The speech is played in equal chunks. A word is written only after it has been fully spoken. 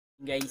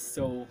Guys,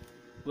 so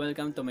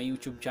welcome to my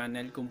YouTube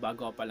channel. Kung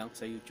bago ka pa lang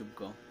sa YouTube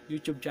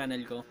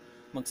channel ko,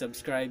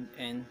 mag-subscribe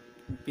and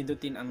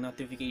pindutin ang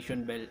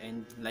notification bell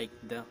and like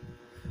the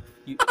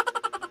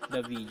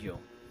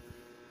video.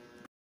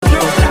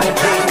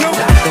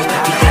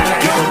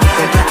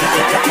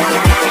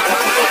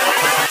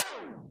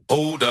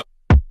 Hold up.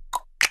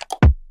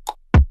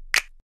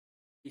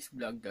 This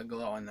vlog,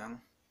 gagawa ko ng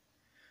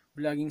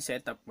vlogging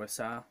setup ko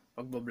sa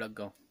pagbablog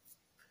ko.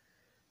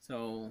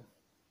 So,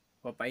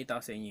 papakita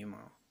ko sa inyo yung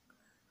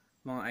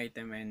mga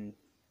item and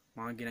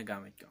mga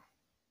ginagamit ko.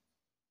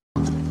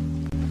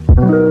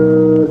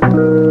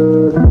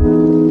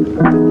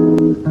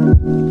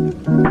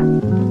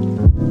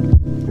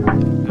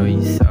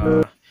 Guys,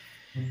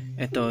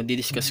 eto,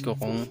 didiscuss ko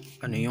kung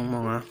ano yung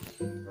mga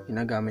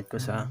ginagamit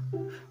ko sa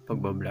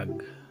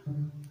pagbablog.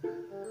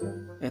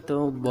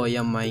 Eto,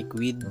 boya mic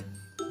with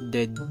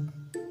dead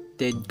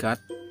cat.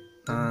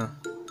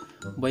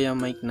 Boya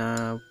mic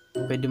na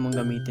pwede mong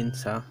gamitin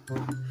sa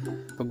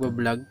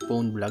pagbablog,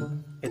 phone vlog.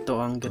 Ito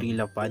ang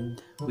Gorilla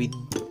Pad with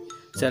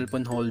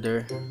cellphone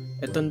holder.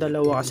 Itong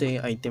dalawa kasi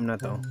item na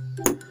to,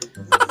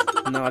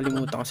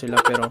 nakalimutan ko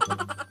sila, pero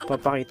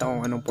papakita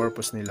ko anong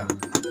purpose nila.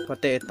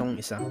 Pati itong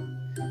isa,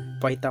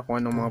 pakita ko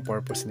anong mga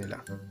purpose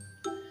nila.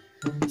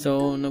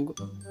 So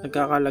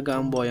nagkakalaga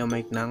ang boya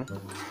mic ng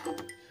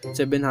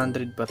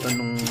 700 pa to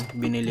nung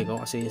binili ko,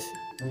 kasi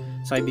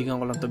sa kaibigan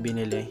ko lang to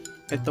binili.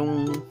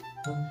 Itong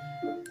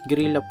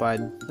Gorilla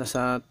Pad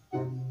nasa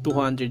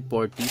 240.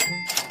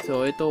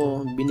 So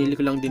ito, binili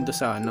ko lang din to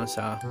sa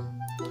sa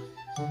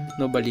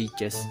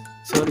Novaliches.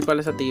 Sorry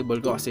pala sa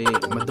table ko kasi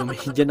madumi.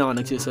 Diyan ako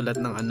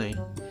nagsusulat ng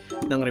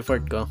ng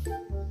report ko.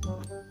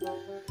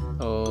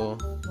 So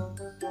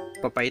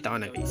papayita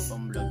ko na guys,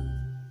 pang-vlog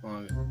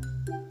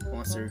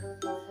mga sir.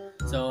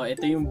 So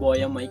ito yung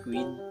boya mic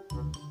with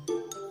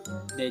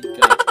dead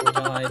cat,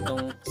 saka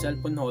itong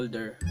cellphone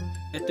holder.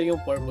 Ito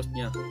yung purpose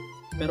niya,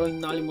 pero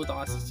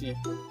nakalimutan kasi siya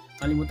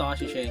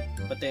eh.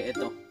 Pati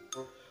ito,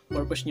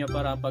 purpose niya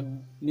para pag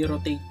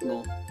ni-rotate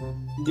mo,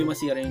 hindi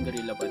masira yung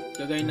Gorilla Pad.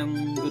 Kagaya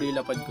ng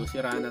Gorilla Pad ko,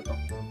 sira na to.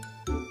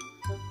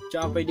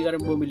 Tsaka pwede ka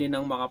rin bumili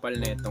ng makapal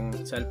na itong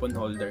cellphone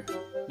holder.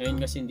 Ngayon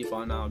kasi hindi pa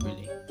ako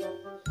nakabili.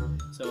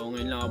 So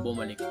ngayon lang ako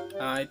bumalik.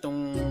 Itong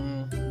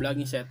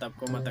vlogging setup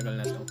ko matagal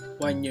na to.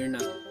 1 year na.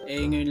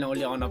 Ngayon lang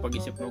uli ako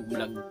napag-isip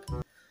mag-vlog.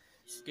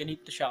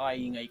 Ganito siya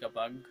kaingay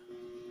kapag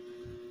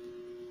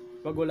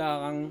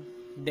wala kang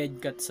dead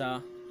cat sa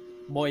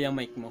boya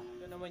mic mo.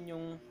 Ito naman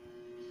yung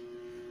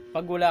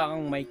pag wala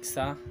kang mic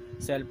sa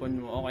cellphone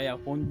mo o kaya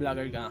phone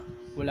vlogger ka,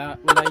 wala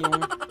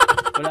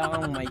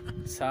kang mic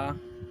sa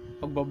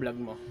pagbablog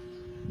mo.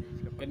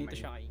 Ganito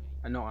siya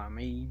kaingay.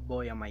 May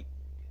boya mic.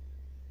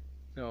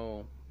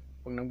 So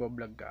pag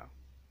nagbablog ka,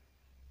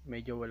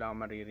 medyo wala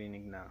kang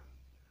maririnig na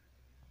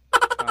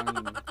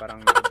parang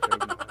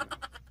na-observe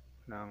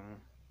ng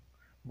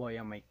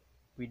boya mic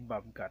with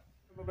bobcat.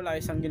 Ito pala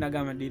isang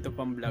ginagamit dito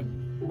pang vlog.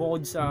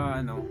 Bukod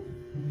sa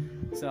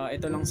sa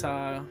ito lang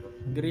sa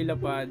Gorilla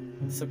Pad,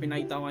 sa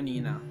pinakita ko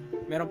kanina,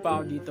 meron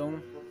pa ako ditong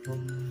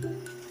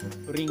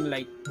ring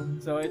light.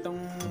 So itong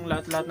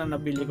lahat na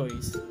nabili ko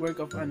is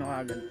work of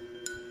agad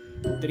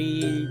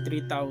 3,500.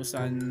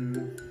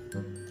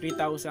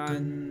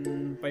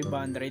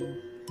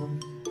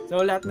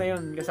 So lahat na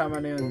yun,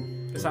 kasama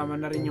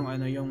na rin yung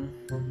yung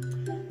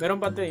meron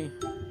pa to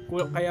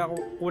kaya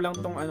kulang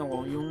tong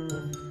yung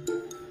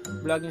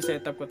vlogging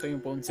setup ko to, yung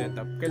phone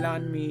setup.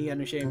 Kailangan may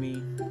may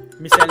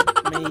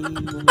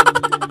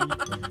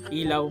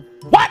ilaw.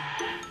 What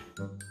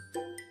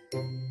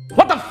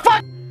the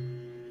fuck?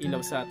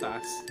 Ilaw sa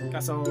taas.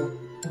 Kaso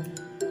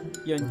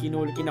yun,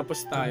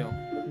 kinapos tayo.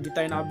 Hindi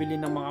tayo nakabili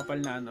ng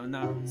makapal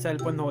na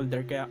cellphone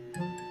holder, kaya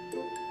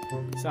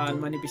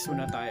saan manipis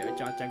muna tayo,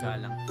 tsaga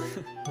lang.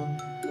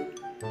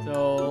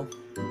 So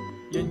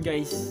yun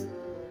guys,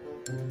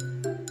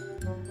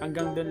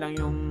 hanggang doon lang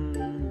yung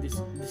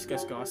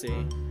discuss ko kasi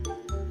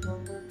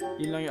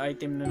yun lang yung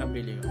item na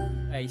nabili ko.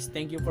 Guys,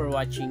 thank you for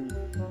watching.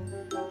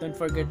 Don't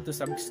forget to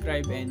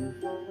subscribe and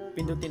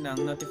pindutin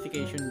ang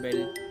notification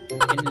bell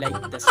and like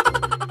the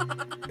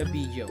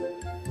video.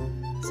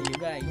 See you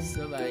guys.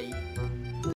 Bye bye.